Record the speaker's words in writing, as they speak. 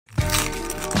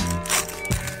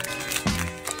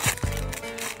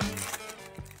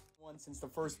the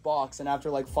first box, and after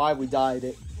like 5, we dyed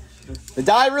it. The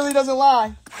dye really doesn't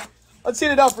lie. Let's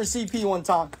hit it up for CP one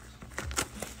time.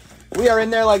 We are in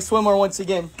there like swimwear once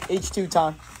again. H2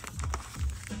 time.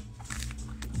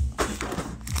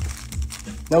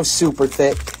 No super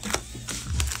thick.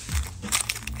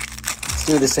 Let's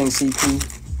do this thing, CP.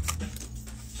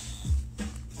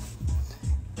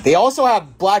 They also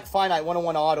have Black Finite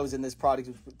 101 autos in this product,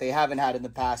 which they haven't had in the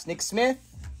past. Nick Smith.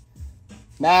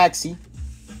 Maxi.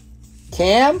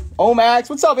 Cam. Max.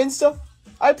 What's up, Insta?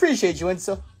 I appreciate you,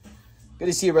 Insta. Good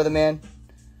to see you, brother, man.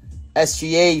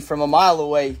 SGA from a mile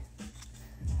away.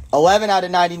 11 out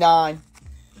of 99.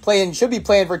 Should be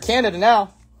playing for Canada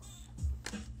now.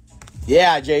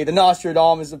 Yeah, Jay, the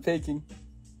Nostradamus of picking.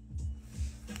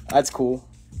 That's cool.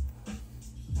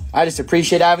 I just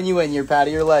appreciate having you in here,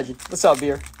 Patty. You're a legend. What's up,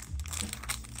 Beer?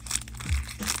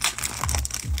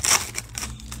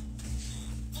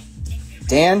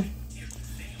 Dan,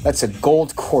 that's a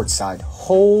gold courtside.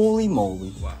 Holy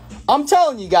moly. Wow. I'm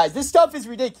telling you guys, this stuff is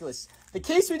ridiculous. The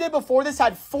case we did before this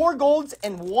had 4 golds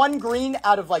and 1 green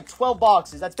out of like 12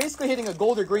 boxes. That's basically hitting a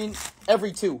gold or green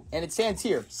every 2. And it stands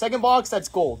here. Second box, that's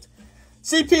gold.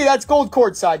 CP, that's gold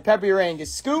courtside. Pepe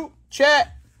Rangus. Scoot,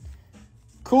 Chet,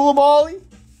 Koulibaly,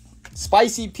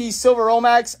 Spicy P, Silver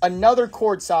Omax, another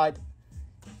courtside.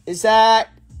 Is that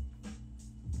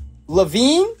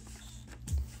Levine?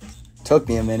 Took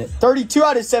me a minute. 32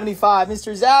 out of 75,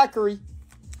 Mr. Zachary.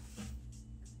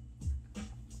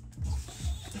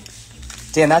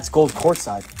 Damn, that's gold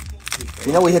courtside.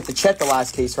 You know we hit the Chet the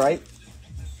last case, right?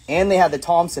 And they had the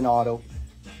Thompson auto.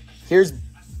 Here's,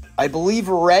 I believe,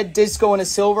 a red disco and a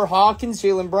silver. Hawkins,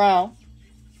 Jaylen Brown.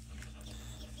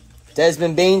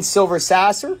 Desmond Bain, silver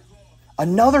Sasser.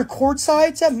 Another courtside.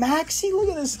 It's at Maxi. Look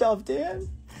at this stuff, Dan.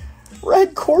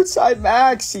 Red courtside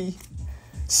Maxi.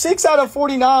 6 out of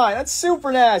 49. That's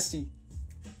super nasty.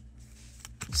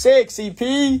 6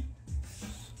 CP.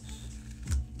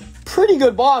 Pretty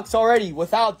good box already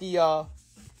without the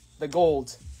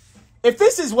gold. If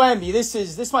this is Wemby,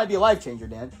 this might be a life changer,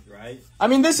 Dan. Right. I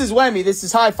mean, this is Wemby. This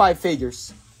is high 5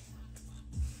 figures.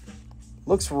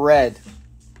 Looks red.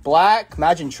 Black.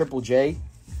 Imagine Triple J.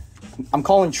 I'm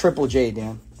calling Triple J,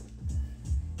 Dan.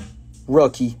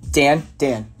 Rookie. Dan.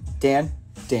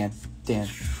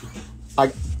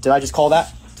 Did I just call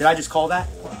that? Did I just call that?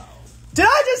 Wow. Did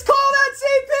I just call that,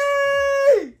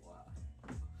 CP? Wow.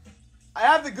 I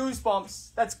have the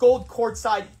goosebumps. That's gold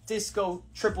courtside disco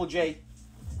Triple J.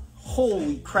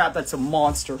 Holy crap, that's a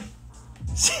monster.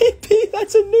 CP,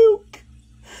 that's a nuke.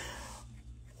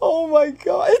 Oh my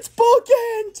god. It's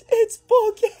bookend. It's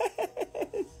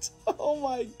bookend. Oh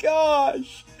my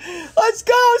gosh. Let's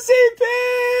go,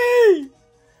 CP.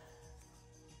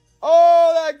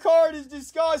 Oh, that card is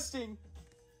disgusting.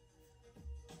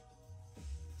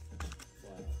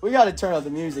 We got to turn up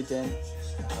the music then.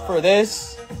 For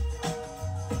this.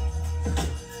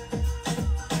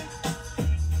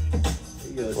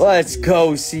 Let's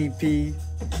go, CP.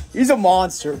 He's a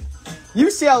monster.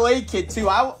 UCLA kid, too.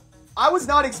 I was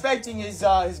not expecting his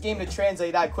game to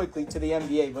translate that quickly to the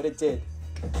NBA, but it did.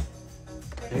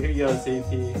 There you go,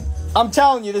 CP. I'm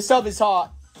telling you, the sub is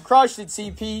hot. Crushed it,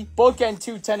 CP. Bookend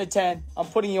 2, 10 to 10. I'm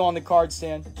putting you on the card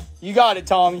stand. You got it,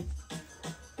 Tommy.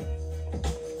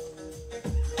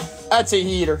 That's a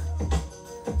heater.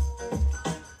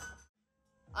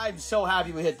 I'm so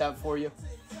happy we hit that for you.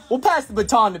 We'll pass the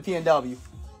baton to PNW.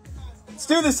 Let's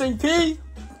do this thing, P.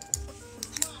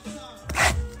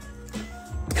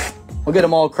 We'll get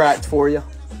them all cracked for you.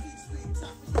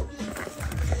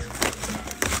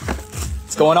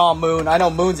 What's going on, Moon? I know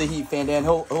Moon's a Heat fan, Dan.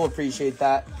 He'll appreciate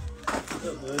that.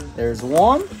 There's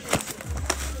one.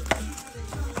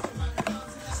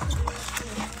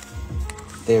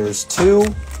 There's 2.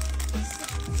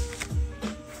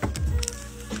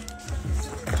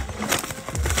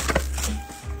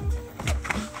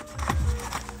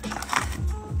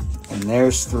 And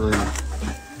there's 3.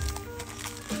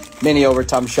 Mini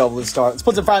overtime shovel to start. Let's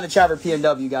put some pride in the chat for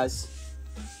PNW, guys.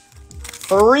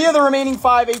 3 of the remaining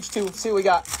 5 H2. Let's see what we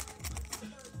got.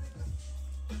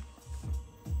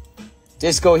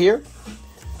 Disco here.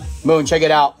 Moon, check it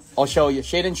out. I'll show you.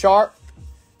 Shaden Sharp.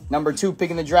 Number 2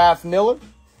 pick in the draft, Miller.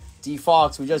 D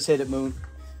Fox, we just hit it, Moon.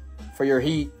 For your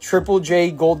Heat. Triple J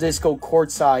Gold Disco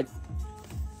courtside.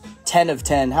 10 of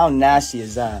 10. How nasty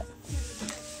is that?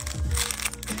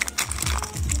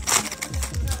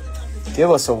 Give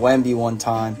us a Wemby one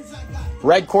time.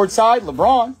 Red courtside,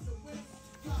 LeBron.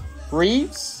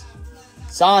 Reeves.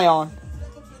 Zion.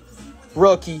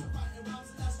 Rookie.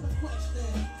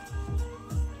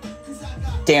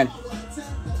 Dan.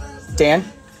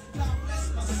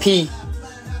 P.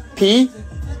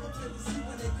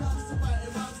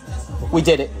 We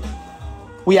did it.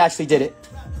 We actually did it.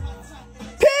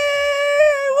 P!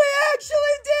 We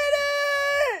actually did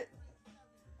it!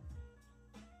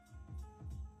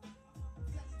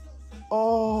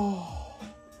 Oh.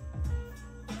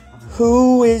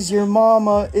 Who is your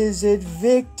mama? Is it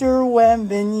Victor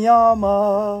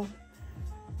Wembanyama?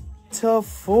 To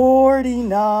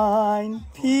 49.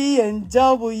 P and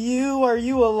W, are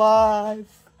you alive?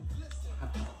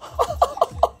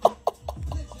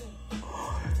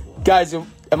 Guys,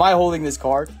 am I holding this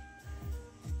card?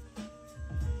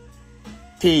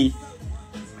 P.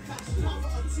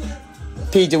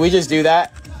 P, did we just do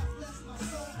that?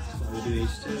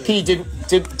 P,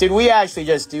 did we actually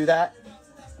just do that?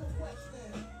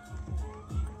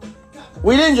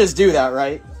 We didn't just do that,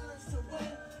 right?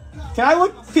 Can I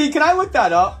look, P, can I look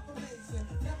that up?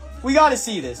 We gotta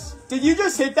see this. Did you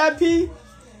just hit that, P?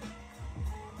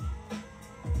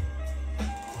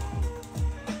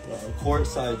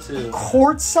 Courtside too.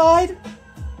 Courtside?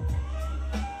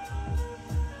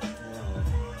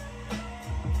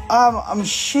 Yeah. I'm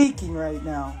shaking right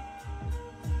now.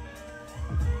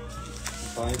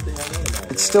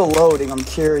 It's still loading, I'm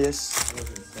curious.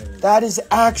 That is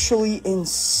actually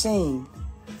insane.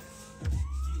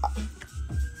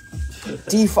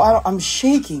 D5, I'm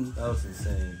shaking. That was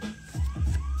insane.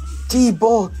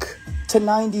 D-Book to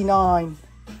 99.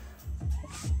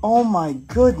 Oh my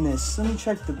goodness. Let me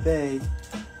check the bay.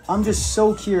 I'm just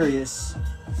so curious.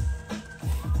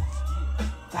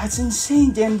 That's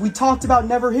insane, Dan. We talked about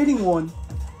never hitting one.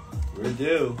 We're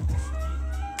due.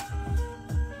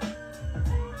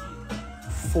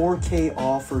 4K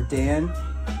offer, Dan.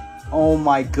 Oh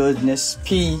my goodness.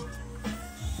 P,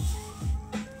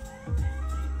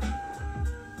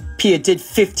 it did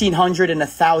 1,500 and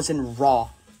 1,000 raw.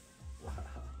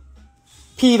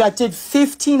 P, that did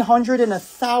 1,500 and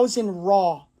 1,000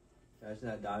 raw. Imagine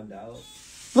that dimed out.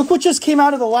 Look what just came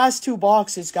out of the last two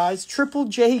boxes, guys. Triple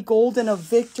J Gold and a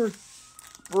Victor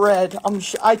Red.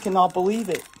 I cannot believe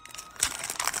it.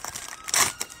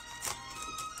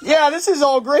 Yeah, this is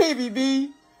all gravy,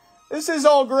 B. This is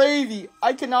all gravy.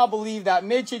 I cannot believe that.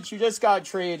 Mitchell, you just got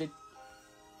traded.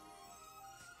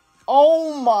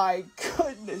 Oh my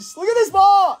goodness. Look at this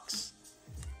box.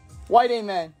 White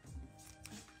Amen.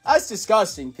 That's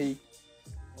disgusting, P.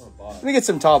 Let me get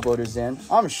some top loaders in.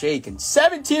 I'm shaking.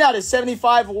 17 out of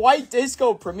 75. White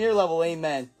Disco Premier Level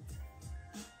Amen.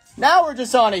 Now we're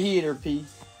just on a heater, P.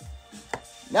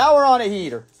 Now we're on a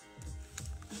heater.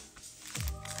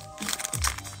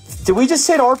 Did we just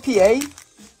hit RPA?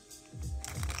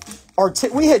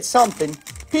 We hit something.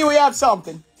 P, we have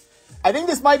something. I think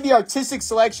this might be Artistic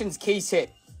Selections case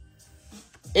hit.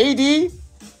 AD.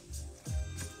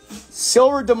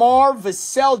 Silver DeMar.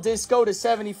 Vassell Disco to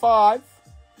 75.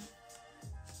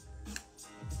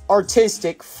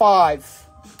 Artistic 5.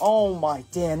 Oh my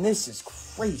damn, this is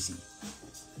crazy.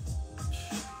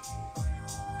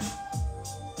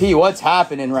 P, what's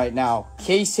happening right now?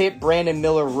 Case hit Brandon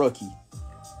Miller rookie.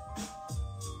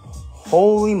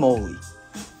 Holy moly.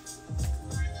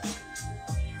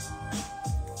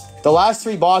 The last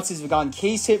three boxes have gone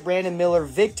case hit Brandon Miller,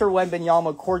 Victor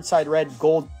Wembanyama, courtside red,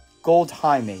 gold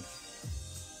Jaime.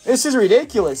 This is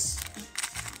ridiculous.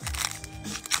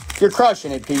 You're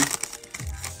crushing it, P.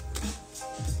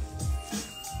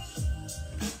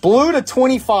 Blue to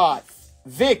 25.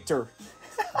 Victor.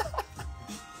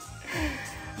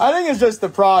 I think it's just the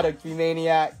product, you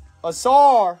maniac.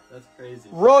 Asar. That's crazy.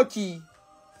 Rookie.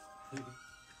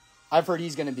 I've heard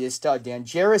he's going to be a stud, Dan.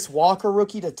 Jarris Walker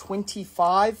rookie to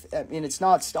 25. I mean, it's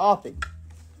not stopping.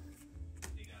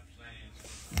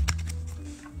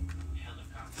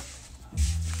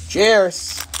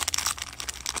 Jarris.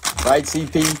 Right,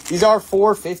 CP? These are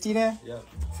 450 now? Yep.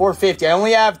 450. I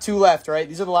only have two left, right?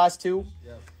 These are the last two?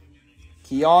 Yep.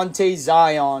 Keontae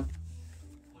Zion.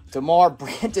 DeMar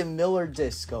Brandon Miller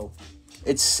Disco.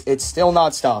 It's still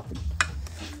not stopping.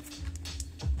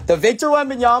 The Victor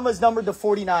Wembanyama is numbered to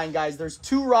 49, guys. There's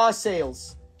two raw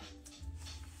sales.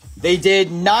 They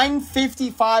did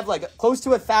 955, like close to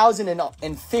 1,000 and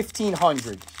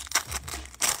 1,500.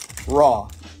 Raw.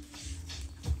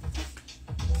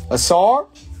 Asar.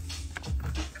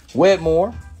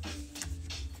 Whitmore.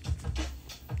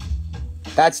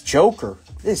 That's Joker.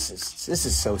 This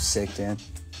is so sick, Dan.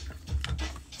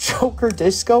 Joker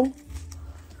Disco?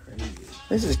 Crazy.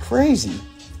 This is crazy.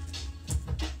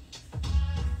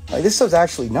 Like, this stuff's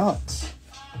actually nuts.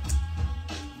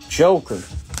 Joker.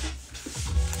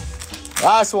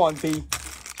 Last one, P.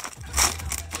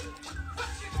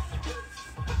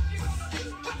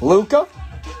 Luka.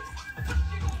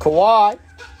 Kawhi.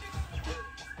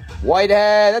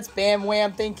 Whitehead. That's Bam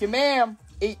Wham. Thank you, ma'am.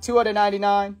 82 out of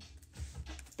 99.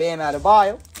 Bam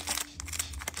Adebayo.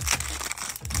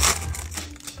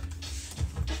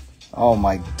 Oh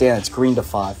my, damn, it's green to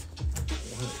 5.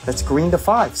 That's green to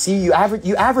 5. See, you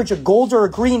average a gold or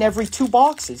a green every 2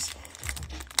 boxes.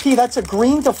 P, that's a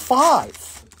green to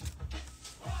 5.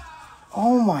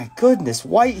 Oh my goodness,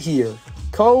 white here.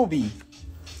 Kobe.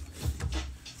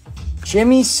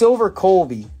 Jimmy Silver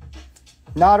Colby.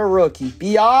 Not a rookie.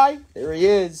 B.I., there he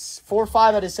is.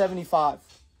 4-5 out of 75.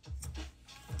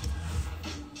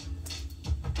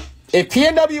 If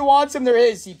PNW wants him, there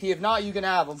is, CP. If not, you can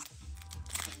have him.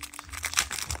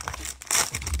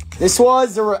 This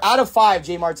was, there were out of 5,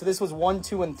 J-Mart, so this was 1,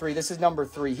 2, and 3. This is number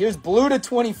 3. Here's blue to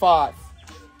 25.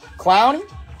 Clowney.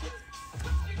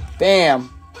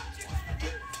 Bam.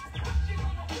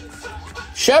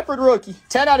 Shepard rookie,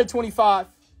 10 out of 25.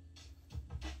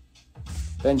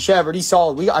 Ben Shepard, he's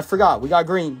solid. I forgot, we got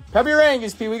green. Pepe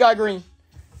Rangus, P, we got green.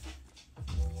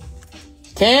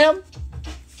 Cam.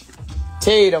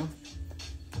 Tatum.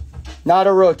 Not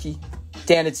a rookie.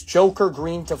 Dan, it's Joker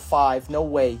green to 5. No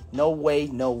way. No way.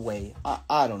 No way.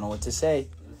 I don't know what to say.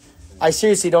 I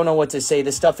seriously don't know what to say.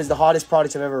 This stuff is the hottest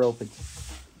product I've ever opened.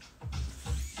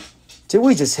 Did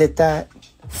we just hit that?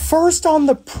 First on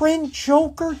the print,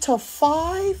 Joker to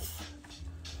 5?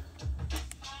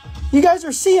 You guys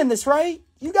are seeing this, right?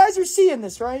 You guys are seeing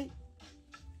this, right?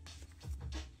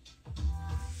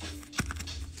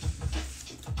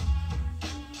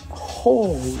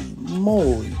 Holy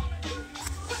moly.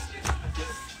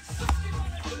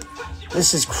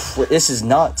 This is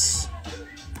nuts.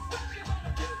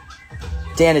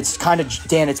 Dan, it's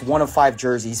 1 of 5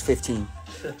 jerseys, 15.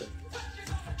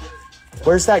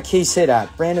 Where's that case hit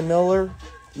at? Brandon Miller?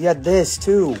 You had this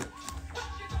too.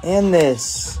 And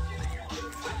this.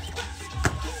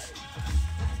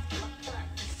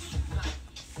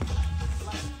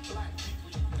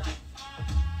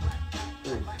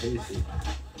 Crazy.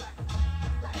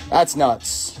 That's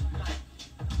nuts.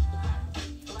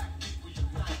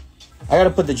 I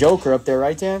gotta put the Joker up there,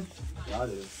 right, Dan? Got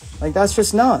it. Like, that's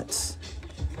just nuts.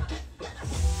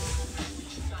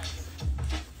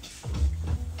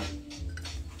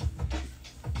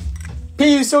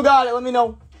 P, you still got it. Let me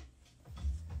know.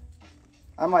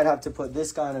 I might have to put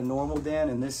this guy in a normal, Dan,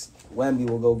 and this Wemby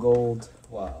will go gold.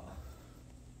 Wow.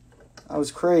 That was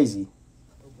crazy.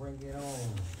 Bring it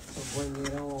on. Bring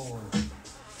it on.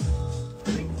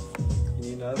 You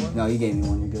need another one? No, you gave me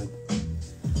one. You're good.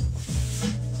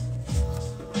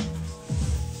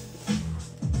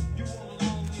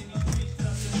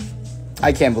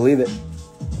 I can't believe it.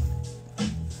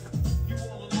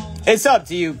 It's up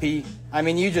to you, P. I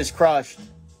mean, you just crushed.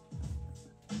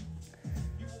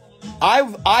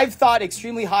 I've thought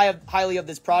extremely highly of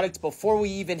this product before we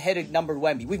even hit a numbered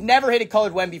Wemby. We've never hit a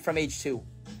colored Wemby from H2.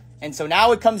 And so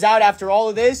now it comes out after all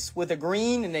of this with a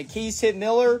green and a case hit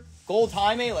Miller, gold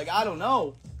Jaime. Like, I don't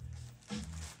know.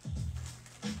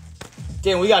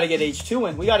 Damn, we got to get H2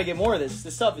 in. We got to get more of this.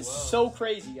 This stuff is so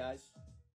crazy, guys.